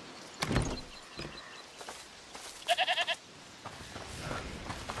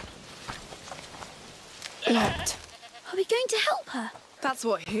 Locked. Are we going to help her? That's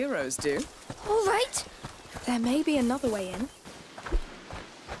what heroes do. All right. There may be another way in.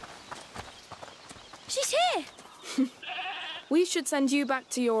 She's here! We should send you back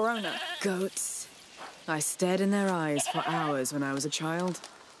to your owner. Goats. I stared in their eyes for hours when I was a child.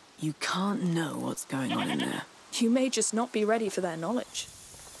 You can't know what's going on in there. You may just not be ready for their knowledge.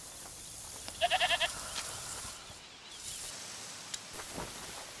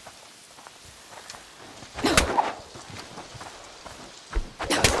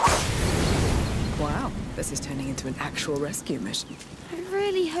 Wow, this is turning into an actual rescue mission. I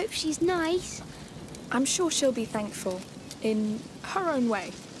really hope she's nice. I'm sure she'll be thankful, in her own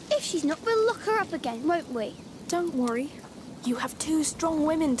way. If she's not, we'll lock her up again, won't we? Don't worry. You have 2 strong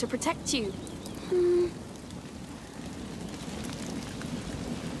women to protect you.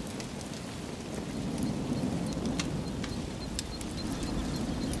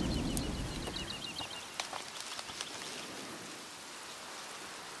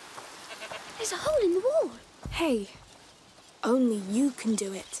 There's a hole in the wall. Hey, only you can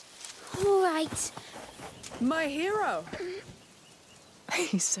do it. All right. My hero!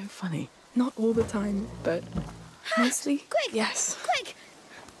 He's so funny. Not all the time, but mostly. Quick! Yes. Quick!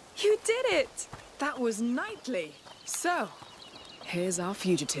 You did it! That was knightly. So, here's our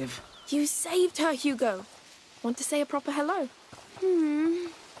fugitive. You saved her, Hugo. Want to say a proper hello?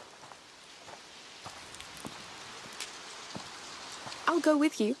 I'll go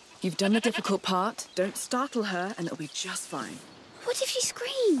with you. You've done the difficult part. Don't startle her, and it'll be just fine. What if she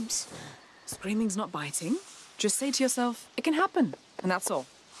screams? Screaming's not biting. Just say to yourself, it can happen, and that's all.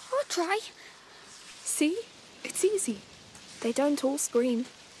 I'll try. See? It's easy. They don't all scream.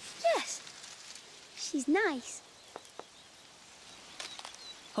 Yes. She's nice.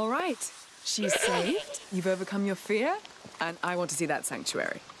 All right. She's saved. You've overcome your fear, and I want to see that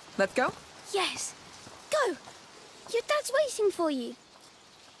sanctuary. Let's go? Yes. Go. Your dad's waiting for you.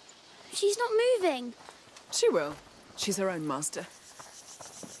 She's not moving. She will. She's her own master.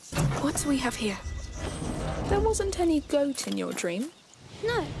 What do we have here? There wasn't any goat in your dream.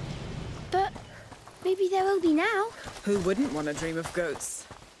 No. But maybe there will be now. Who wouldn't want to dream of goats?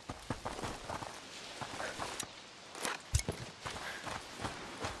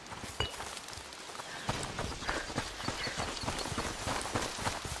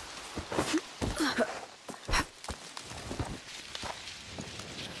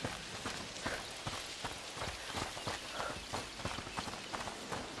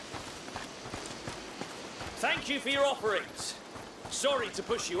 Thank you for your offerings. Sorry to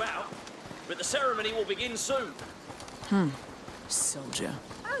push you out, but the ceremony will begin soon. Soldier.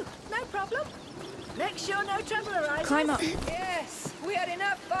 Oh, no problem. Make sure no trouble arises. Climb up. Yes, we had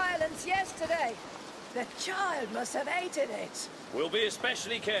enough violence yesterday. The child must have hated it. We'll be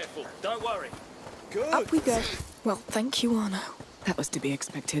especially careful, don't worry. Good. Up we go. Well, thank you, Arno. That was to be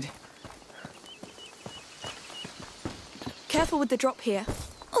expected. Careful with the drop here.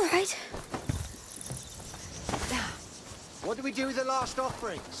 All right. What do we do with the last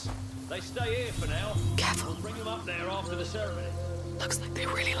offerings? They stay here for now. Careful. We'll bring them up there after the ceremony. Looks like they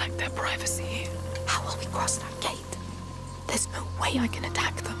really like their privacy here. How will we cross that gate? There's no way I can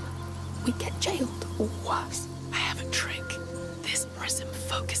attack them. We get jailed, or worse. I have a trick. This prism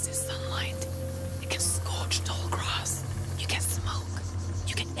focuses sunlight. It can scorch tall grass. You get smoke.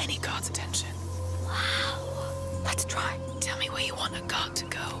 You get any guard's attention. Wow. Let's try. Tell me where you want a guard to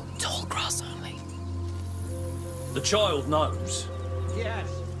go. Tall grass only. The child knows. Yes,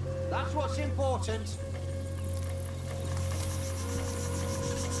 that's what's important.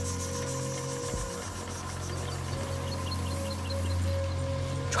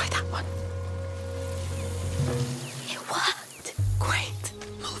 Try that one. It worked. Great.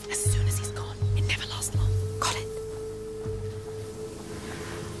 Move as soon as he's gone. It never lasts long. Got it.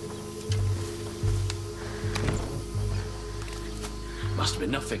 Must have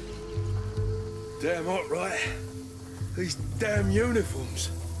been nothing. Damn hot, right? These damn uniforms.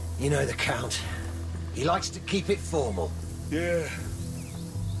 You know the Count. He likes to keep it formal. Yeah.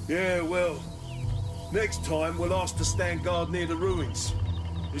 Yeah, well, next time we'll ask to stand guard near the ruins.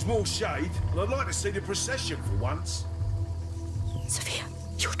 There's more shade, and I'd like to see the procession for once. Sophia,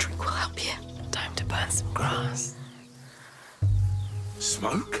 your drink will help you. Time to burn some grass.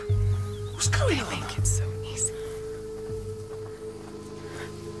 Smoke? What's going on? Make it so easy.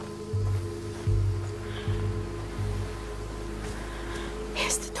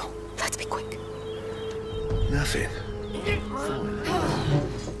 Here's the door. Let's be quick. Nothing.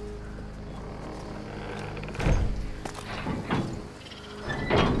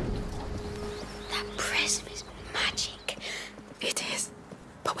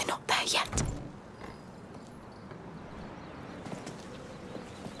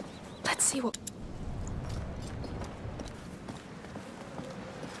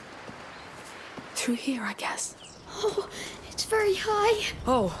 Through here, I guess. Oh, it's very high.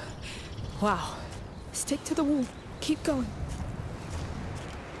 Oh, wow. Stick to the wall. Keep going.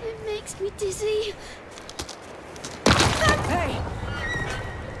 It makes me dizzy. Hey!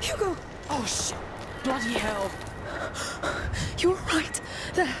 Hugo! Oh, shit. Bloody hell. You're all right.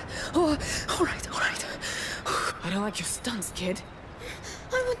 There. Oh, all right, all right. I don't like your stunts, kid.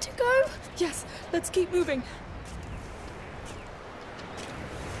 I want to go. Yes, let's keep moving.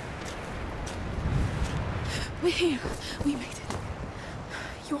 We're here. We made it.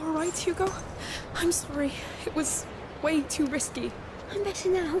 You all right, Hugo? I'm sorry. It was way too risky. I'm better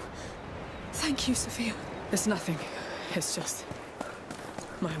now. Thank you, Sophia. It's nothing. It's just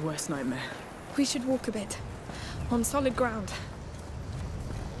my worst nightmare. We should walk a bit. On solid ground.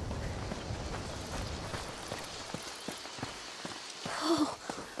 Oh,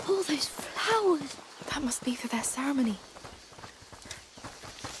 all those flowers. That must be for their ceremony.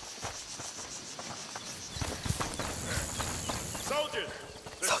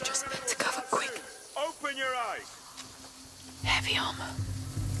 Soldiers, to cover, quick. Open your eyes. Heavy armor.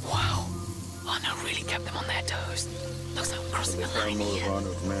 Wow. Arno really kept them on their toes. Looks like we're crossing a line here.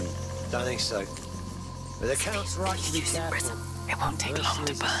 Men. Don't think so. But the Count's right to be careful. It won't take long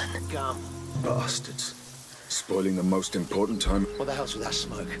to burn. Gum. Bastards. Spoiling the most important time. What the hell's with that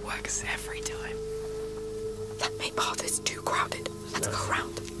smoke? Works every time. That main path is too crowded. Let's go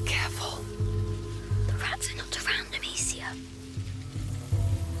around. Careful. The rats are not around, Amicia.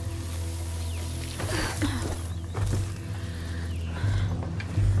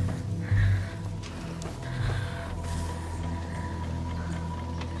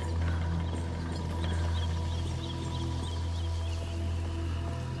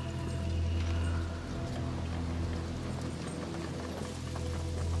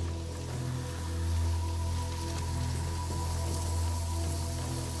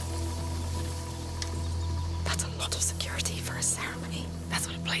 That's a lot of security for a ceremony. That's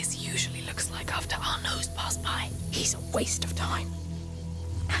what a place usually looks like after Arno's passed by. He's a waste of time.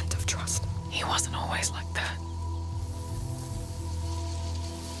 And of trust. He wasn't always like that.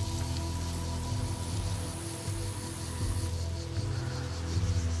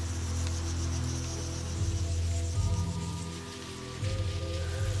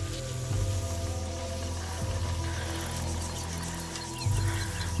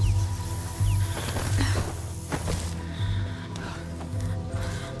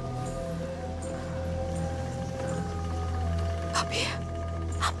 Up here.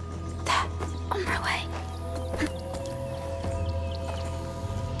 Up there. On my way.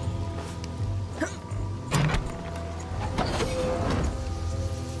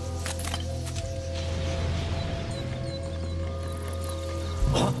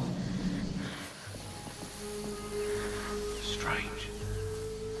 Strange.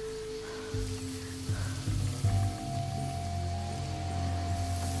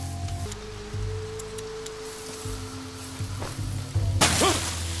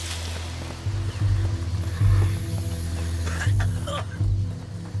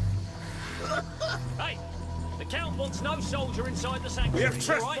 Hey! The Count wants no soldier inside the We sanctuary, have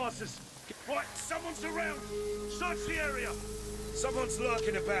all right? trespassers. Right, someone's around. Search the area. Someone's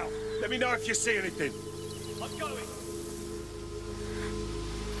lurking about. Let me know if you see anything. I'm going.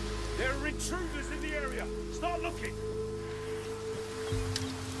 There are intruders in the area. Start looking.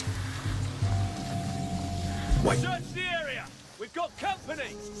 Wait. Search the area. We've got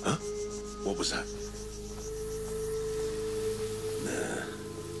company. Huh? What was that? Nah.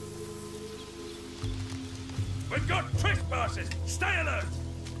 We've got trespassers. Stay alert.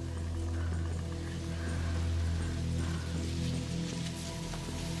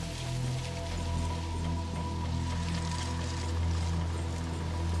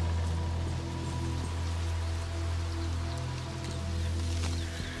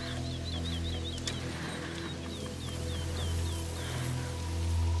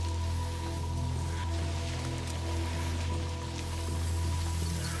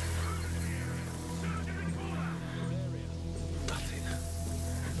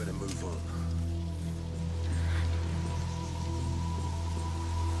 Better move on.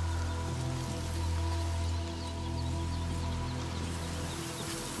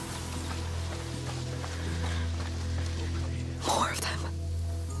 More of them.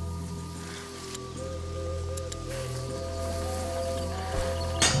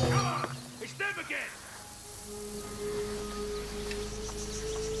 Come on! It's them again!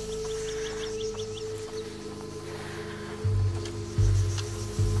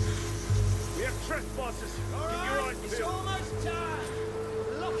 We have trespassers. Keep your eyes It's peeled. almost time.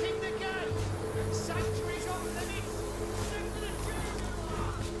 Locking the gate. Sanctuary's on limits.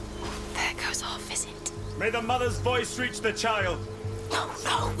 There goes us off, is it? May the mother's voice reach the child.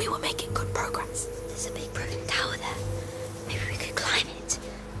 No, we were making good progress. There's a big broken tower there. Maybe we could climb it.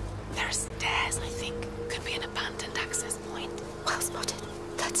 There are stairs, I think. Could be an abandoned access point. Well spotted.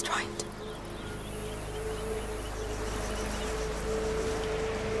 Let's try it.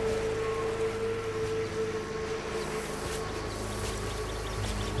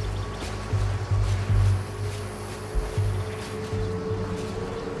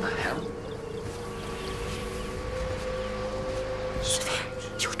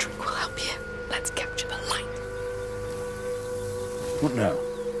 Your trick will help you. Let's capture the light. What now?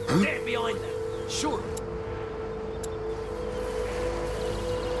 Stand behind them. Sure.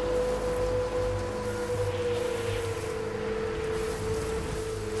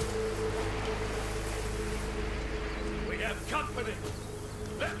 We have company.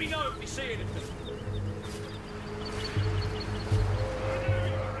 Let me know if you see anything.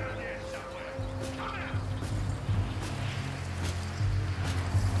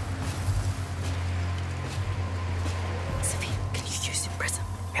 Sophie, can you use your prism?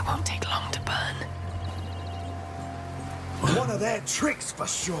 It won't take long to burn. One of their tricks for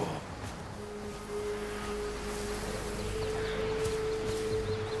sure.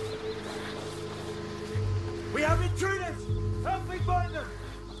 We have intruders! Help me find them!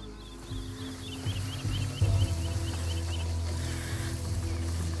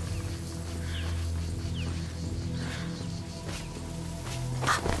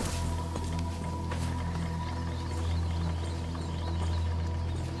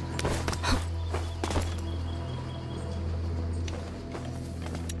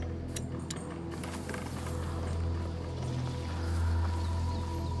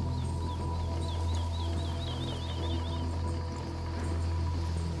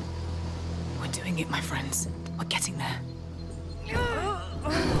 We're doing it, my friends. We're getting there.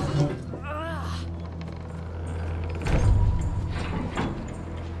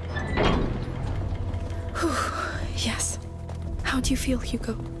 Yes. How do you feel,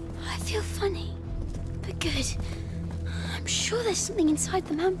 Hugo? I feel funny, but good. I'm sure there's something inside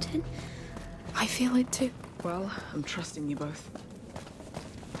the mountain. I feel it too. Well, I'm trusting you both.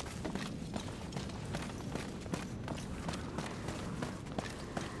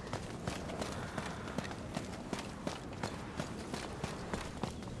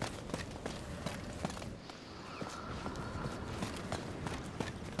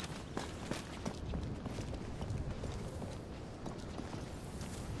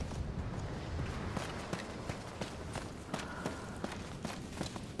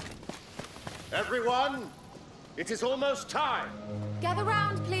 Everyone, it is almost time. Gather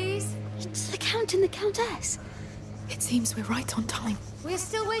round, please. It's the Count and the Countess. It seems we're right on time. We're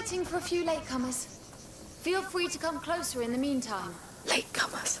still waiting for a few latecomers. Feel free to come closer in the meantime.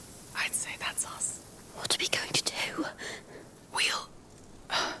 Latecomers. I'd say that's us. What are we going to do? We'll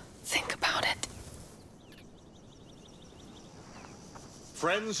think about it.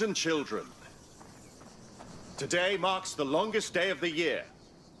 Friends and children, today marks the longest day of the year.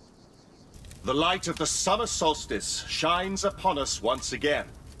 The light of the summer solstice shines upon us once again.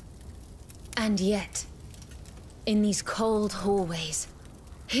 And yet, in these cold hallways,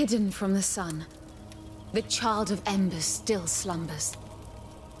 hidden from the sun, the child of embers still slumbers.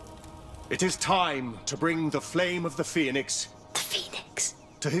 It is time to bring the flame of the Phoenix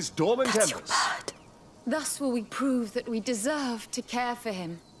to his dormant embers. Thus will we prove that we deserve to care for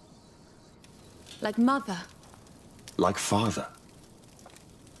him. Like mother. Like father.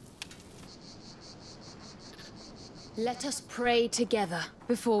 Let us pray together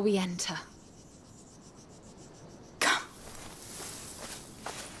before we enter. Come.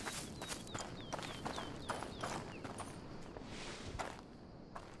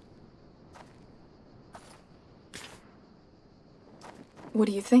 What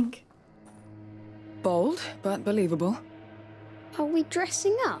do you think? Bold, but believable. Are we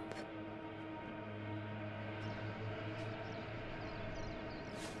dressing up?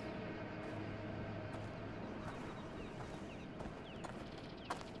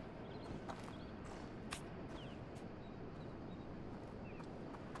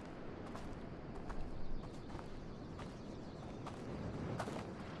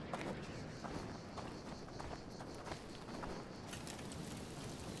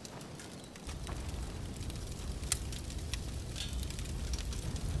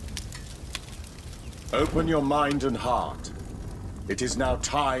 Open your mind and heart. It is now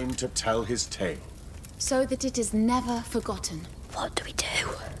time to tell his tale. So that it is never forgotten. What do we do?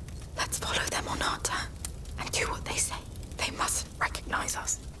 Let's follow them or not, and do what they say. They mustn't recognize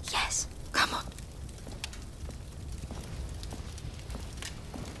us.